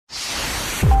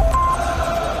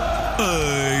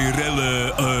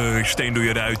steen door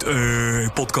je ruit.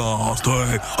 Podcast.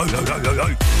 Hey.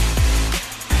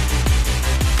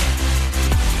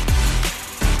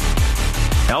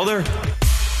 Helder.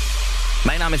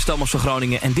 Mijn naam is Thomas van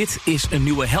Groningen en dit is een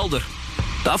nieuwe Helder.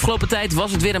 De afgelopen tijd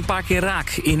was het weer een paar keer raak.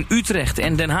 In Utrecht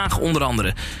en Den Haag onder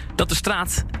andere. Dat de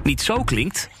straat niet zo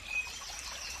klinkt,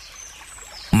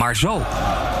 maar zo.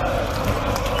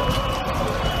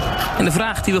 En de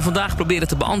vraag die we vandaag proberen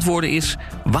te beantwoorden is: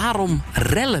 waarom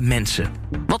rellen mensen?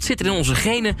 Wat zit er in onze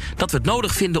genen dat we het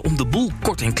nodig vinden om de boel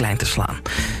kort en klein te slaan?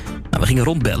 Nou, we gingen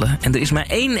rondbellen en er is maar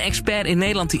één expert in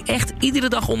Nederland die echt iedere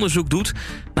dag onderzoek doet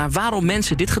naar waarom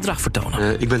mensen dit gedrag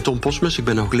vertonen. Ik ben Tom Posmes, ik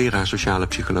ben hoogleraar sociale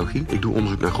psychologie. Ik doe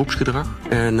onderzoek naar groepsgedrag.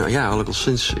 En al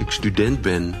sinds ik student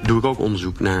ben, doe ik ook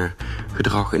onderzoek naar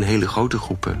gedrag in hele grote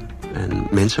groepen en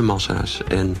mensenmassa's.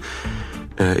 En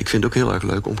ik vind het ook heel erg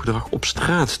leuk om gedrag op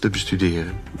straat te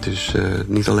bestuderen. Dus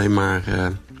niet alleen maar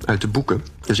uit de boeken.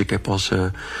 Dus ik heb als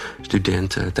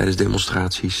student tijdens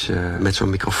demonstraties met zo'n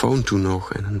microfoon toen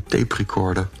nog en een tape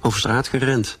recorder over straat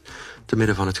gerend. Te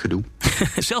midden van het gedoe.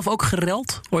 Zelf ook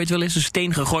gereld? Ooit wel eens een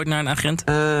steen gegooid naar een agent?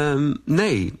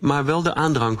 Nee, maar wel de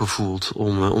aandrang gevoeld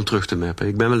om terug te mappen.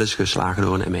 Ik ben wel eens geslagen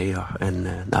door een ME'er.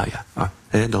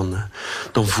 En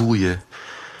dan voel je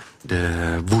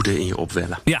de woede in je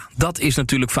opwellen. Ja, dat is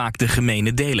natuurlijk vaak de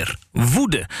gemene deler.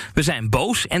 Woede. We zijn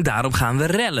boos en daarom gaan we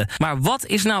rellen. Maar wat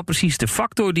is nou precies de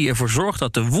factor die ervoor zorgt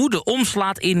dat de woede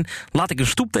omslaat in: laat ik een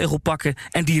stoeptegel pakken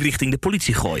en die richting de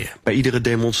politie gooien? Bij iedere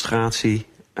demonstratie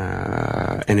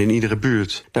en in iedere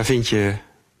buurt, daar vind je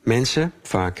mensen,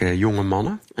 vaak jonge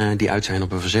mannen, die uit zijn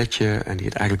op een verzetje en die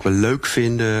het eigenlijk wel leuk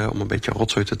vinden om een beetje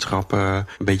rotzooi te trappen,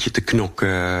 een beetje te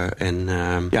knokken. En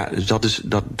dus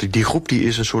die groep die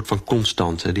is een soort van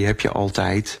constante, die heb je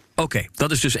altijd. Oké,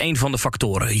 dat is dus een van de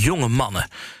factoren, jonge mannen.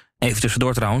 Even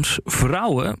tussendoor trouwens,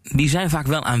 vrouwen die zijn vaak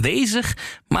wel aanwezig,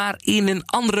 maar in een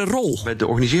andere rol. Bij het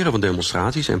organiseren van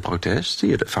demonstraties en protest zie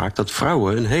je vaak dat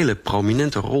vrouwen een hele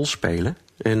prominente rol spelen.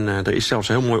 En er is zelfs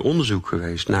heel mooi onderzoek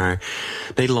geweest naar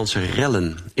Nederlandse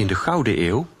rellen in de Gouden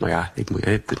Eeuw. Nou ja,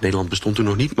 Nederland bestond toen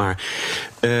nog niet, maar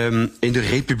in de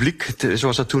Republiek,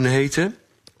 zoals dat toen heette.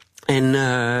 En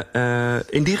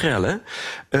in die rellen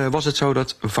was het zo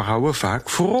dat vrouwen vaak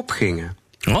voorop gingen.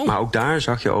 Oh. Maar ook daar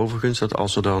zag je overigens dat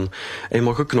als er dan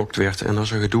eenmaal geknokt werd en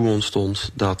als er gedoe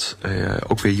ontstond, dat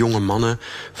ook weer jonge mannen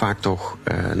vaak toch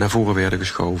naar voren werden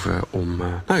geschoven om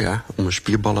hun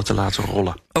spierballen te laten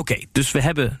rollen. Oké, dus we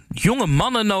hebben jonge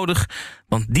mannen nodig,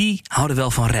 want die houden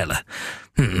wel van rellen.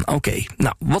 Oké,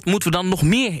 nou, wat moeten we dan nog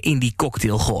meer in die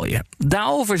cocktail gooien?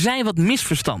 Daarover zijn wat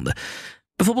misverstanden.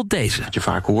 Bijvoorbeeld deze. Wat je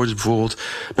vaak hoort is bijvoorbeeld,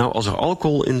 nou, als er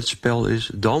alcohol in het spel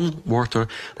is, dan wordt er.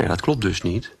 Nou ja, dat klopt dus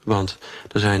niet. Want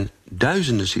er zijn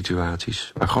duizenden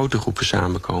situaties waar grote groepen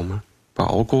samenkomen, waar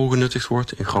alcohol genuttigd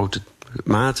wordt in grote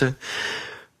mate,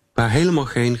 waar helemaal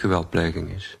geen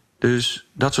geweldpleging is. Dus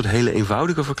dat soort hele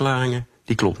eenvoudige verklaringen,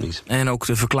 die klopt niet. En ook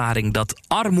de verklaring dat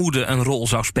armoede een rol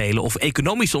zou spelen of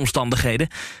economische omstandigheden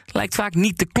lijkt vaak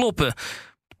niet te kloppen.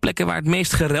 Plekken waar het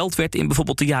meest gereld werd in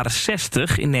bijvoorbeeld de jaren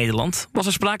 60 in Nederland, was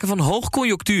er sprake van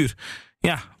hoogconjunctuur.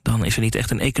 Ja, dan is er niet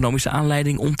echt een economische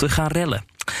aanleiding om te gaan rellen.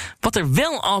 Wat er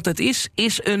wel altijd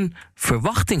is een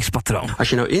verwachtingspatroon. Als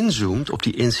je nou inzoomt op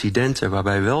die incidenten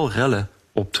waarbij wel rellen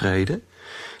optreden,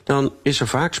 dan is er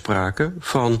vaak sprake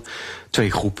van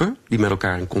twee groepen die met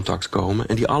elkaar in contact komen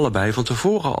en die allebei van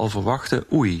tevoren al verwachten,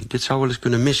 oei, dit zou wel eens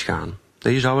kunnen misgaan.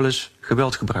 Er zou wel eens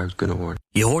geweld gebruikt kunnen worden.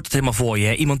 Je hoort het helemaal voor je,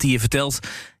 hè? Iemand die je vertelt,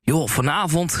 joh,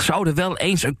 vanavond zou er wel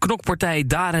eens een knokpartij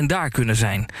daar en daar kunnen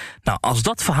zijn. Nou, als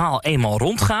dat verhaal eenmaal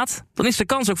rondgaat, dan is de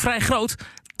kans ook vrij groot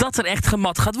dat er echt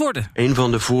gemat gaat worden. Een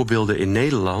van de voorbeelden in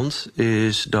Nederland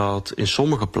is dat in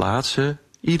sommige plaatsen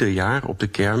ieder jaar op de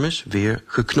kermis weer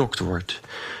geknokt wordt.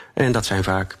 En dat zijn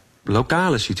vaak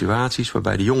lokale situaties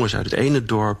waarbij de jongens uit het ene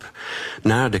dorp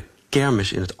naar de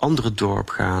kermis in het andere dorp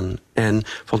gaan. En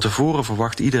van tevoren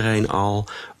verwacht iedereen al,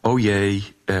 oh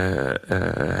jee,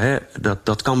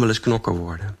 dat kan wel eens knokken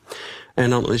worden. En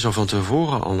dan is er van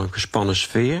tevoren al een gespannen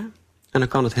sfeer. En dan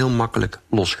kan het heel makkelijk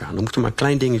losgaan. Dan moet er maar een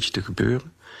klein dingetje te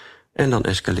gebeuren. En dan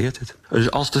escaleert het.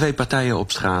 Dus als twee partijen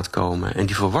op straat komen en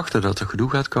die verwachten dat er gedoe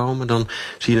gaat komen, dan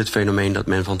zie je het fenomeen dat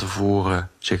men van tevoren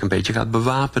zich een beetje gaat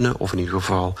bewapenen. Of in ieder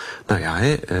geval,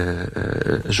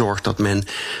 zorgt dat men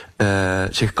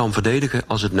zich kan verdedigen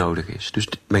als het nodig is. Dus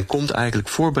men komt eigenlijk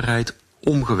voorbereid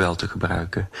om geweld te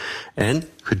gebruiken. En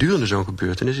gedurende zo'n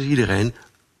gebeurtenis is iedereen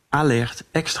alert,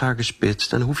 extra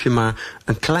gespitst. En dan hoef je maar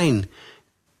een klein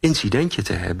incidentje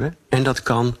te hebben. En dat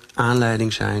kan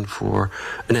aanleiding zijn voor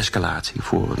een escalatie,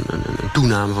 voor een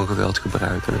toename van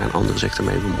geweldgebruik. En dan gaan anderen zich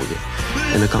ermee bemoeien.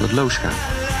 En dan kan het losgaan.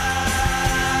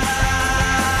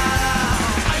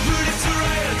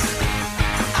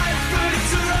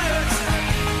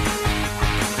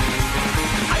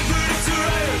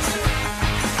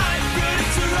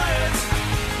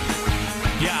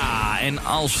 en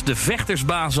als de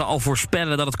vechtersbazen al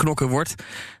voorspellen dat het knokken wordt,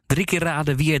 3 keer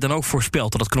raden wie er dan ook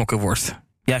voorspelt dat het knokken wordt.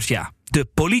 Juist ja, de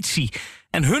politie.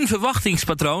 En hun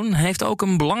verwachtingspatroon heeft ook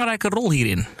een belangrijke rol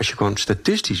hierin. Als je gewoon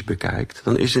statistisch bekijkt,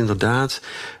 dan is inderdaad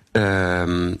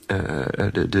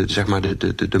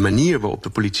de manier waarop de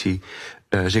politie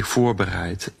zich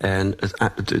voorbereidt en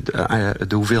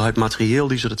de hoeveelheid materieel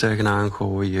die ze er tegenaan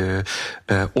gooien,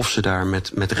 of ze daar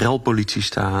met relpolitie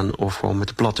staan of gewoon met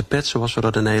de platte pet, zoals we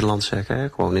dat in Nederland zeggen, hè,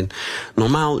 gewoon in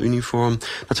normaal uniform.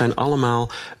 Dat zijn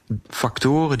allemaal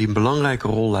factoren die een belangrijke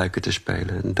rol lijken te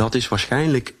spelen. En dat is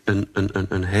waarschijnlijk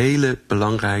een hele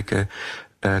belangrijke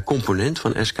component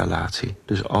van escalatie.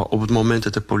 Dus op het moment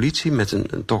dat de politie met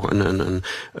een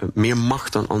meer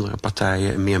macht dan andere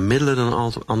partijen en meer middelen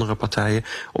dan andere partijen,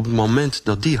 op het moment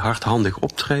dat die hardhandig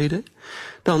optreden,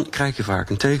 dan krijg je vaak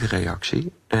een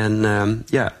tegenreactie. En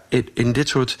in dit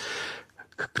soort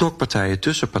knokpartijen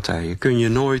tussen partijen kun je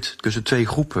nooit, tussen 2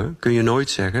 groepen, kun je nooit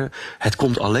zeggen, het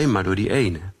komt alleen maar door die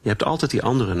ene. Je hebt altijd die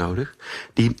andere nodig,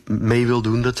 die mee wil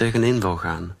doen, er tegenin wil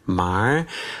gaan. Maar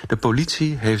de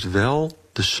politie heeft wel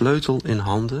de sleutel in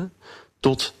handen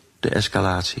tot de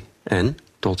escalatie en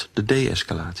tot de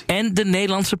de-escalatie. En de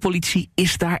Nederlandse politie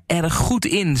is daar erg goed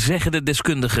in, zeggen de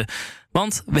deskundigen.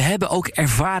 Want we hebben ook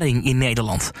ervaring in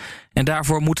Nederland. En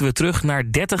daarvoor moeten we terug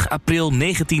naar 30 april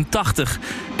 1980.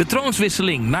 De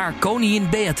troonswisseling naar koningin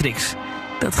Beatrix.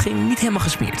 Dat ging niet helemaal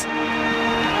gesmeerd.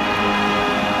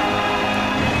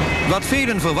 Wat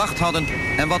velen verwacht hadden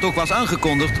en wat ook was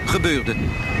aangekondigd, gebeurde.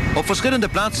 Op verschillende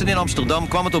plaatsen in Amsterdam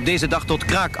kwam het op deze dag tot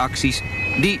kraakacties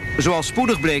die, zoals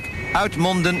spoedig bleek,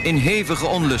 uitmondden in hevige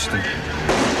onlusten.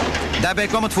 Daarbij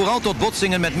kwam het vooral tot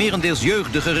botsingen met merendeels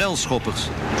jeugdige relschoppers.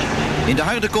 In de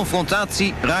harde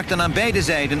confrontatie raakten aan beide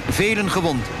zijden velen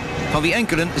gewond, van wie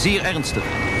enkelen zeer ernstig.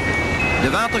 De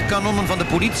waterkanonnen van de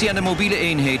politie en de mobiele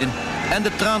eenheden en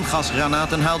de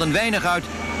traangasgranaten haalden weinig uit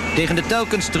tegen de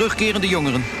telkens terugkerende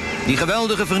jongeren, die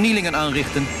geweldige vernielingen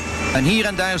aanrichten en hier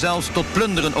en daar zelfs tot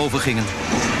plunderen overgingen.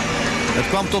 Het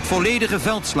kwam tot volledige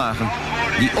veldslagen,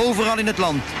 die overal in het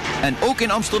land en ook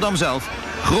in Amsterdam zelf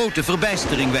grote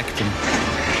verbijstering wekten.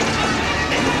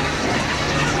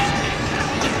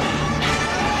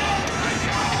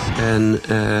 En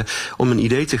om een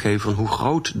idee te geven van hoe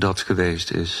groot dat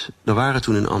geweest is, er waren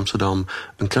toen in Amsterdam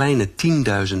een kleine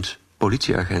 10.000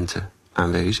 politieagenten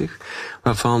aanwezig,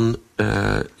 waarvan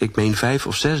ik meen 5.000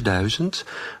 of 6.000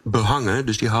 behangen.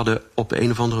 Dus die hadden op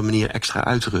een of andere manier extra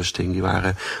uitrusting. Die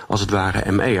waren als het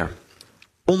ware ME'er.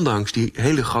 Ondanks die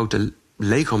hele grote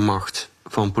legermacht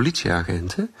van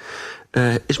politieagenten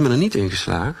is men er niet in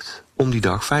geslaagd om die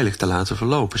dag veilig te laten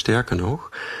verlopen. Sterker nog,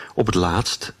 op het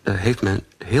laatst heeft men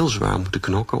heel zwaar moeten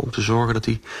knokken om te zorgen dat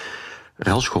die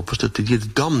relschoppers die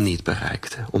de Dam niet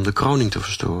bereikten, om de kroning te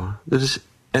verstoren.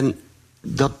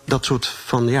 Dat soort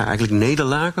van eigenlijk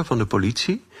nederlagen van de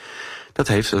politie, dat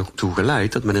heeft ertoe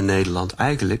geleid dat men in Nederland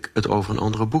eigenlijk het over een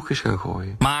andere boeg is gaan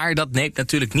gooien. Maar dat neemt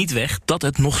natuurlijk niet weg dat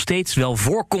het nog steeds wel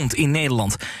voorkomt in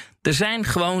Nederland. Er zijn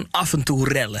gewoon af en toe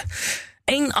rellen.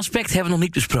 Eén aspect hebben we nog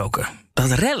niet besproken.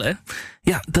 Dat rellen,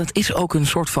 dat is ook een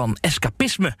soort van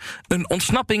escapisme. Een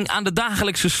ontsnapping aan de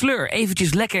dagelijkse sleur.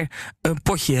 Eventjes lekker een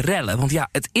potje rellen. Want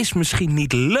het is misschien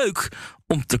niet leuk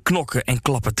om te knokken en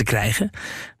klappen te krijgen.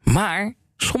 Maar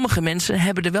sommige mensen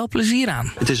hebben er wel plezier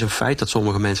aan. Het is een feit dat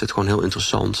sommige mensen het gewoon heel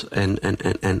interessant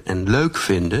en leuk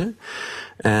vinden.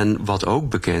 En wat ook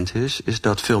bekend is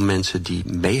dat veel mensen die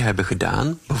mee hebben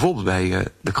gedaan, bijvoorbeeld bij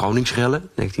de Kroningsrellen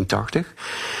 1980,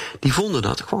 die vonden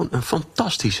dat gewoon een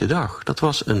fantastische dag. Dat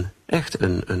was echt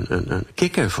een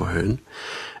kikker voor hun.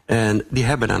 En die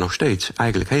hebben daar nog steeds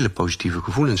eigenlijk hele positieve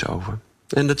gevoelens over.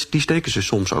 En die steken ze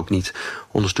soms ook niet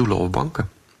onder stoelen of banken.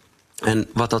 En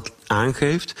wat dat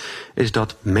aangeeft, is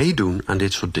dat meedoen aan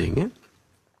dit soort dingen,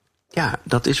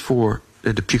 dat is voor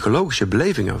de psychologische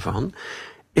beleving ervan,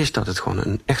 is dat het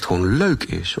gewoon leuk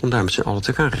is om daar met z'n allen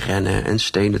te gaan rennen en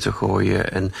stenen te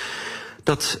gooien. En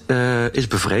dat is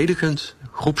bevredigend,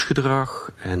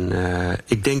 groepsgedrag. En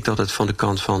ik denk dat het van de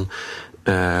kant van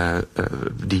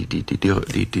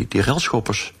die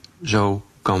relschoppers zo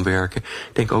kan werken.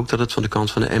 Ik denk ook dat het van de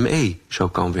kant van de ME zo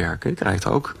kan werken. Je krijgt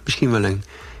er ook misschien wel een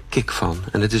kick van.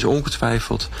 En het is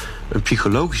ongetwijfeld een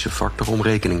psychologische factor om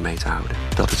rekening mee te houden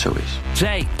dat het zo is.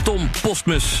 Zij Tom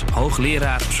Postmus,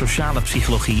 hoogleraar sociale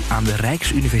psychologie aan de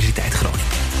Rijksuniversiteit Groningen.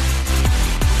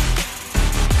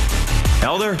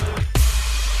 Helder.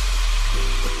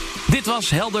 Dit was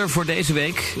Helder voor deze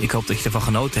week. Ik hoop dat je ervan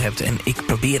genoten hebt. En ik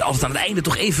probeer altijd aan het einde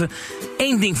toch even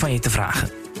 1 ding van je te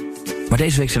vragen. Maar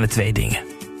deze week zijn er 2 dingen.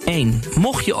 1.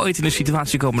 Mocht je ooit in een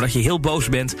situatie komen dat je heel boos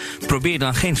bent, probeer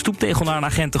dan geen stoeptegel naar een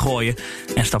agent te gooien.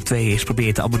 En stap 2 is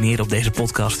probeer te abonneren op deze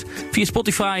podcast via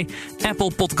Spotify,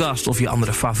 Apple Podcast of je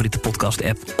andere favoriete podcast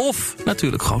app. Of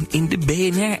natuurlijk gewoon in de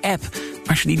BNR app. Maar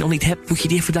als je die nog niet hebt, moet je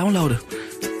die even downloaden.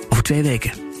 Over 2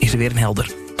 weken is er weer een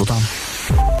Helder. Tot dan.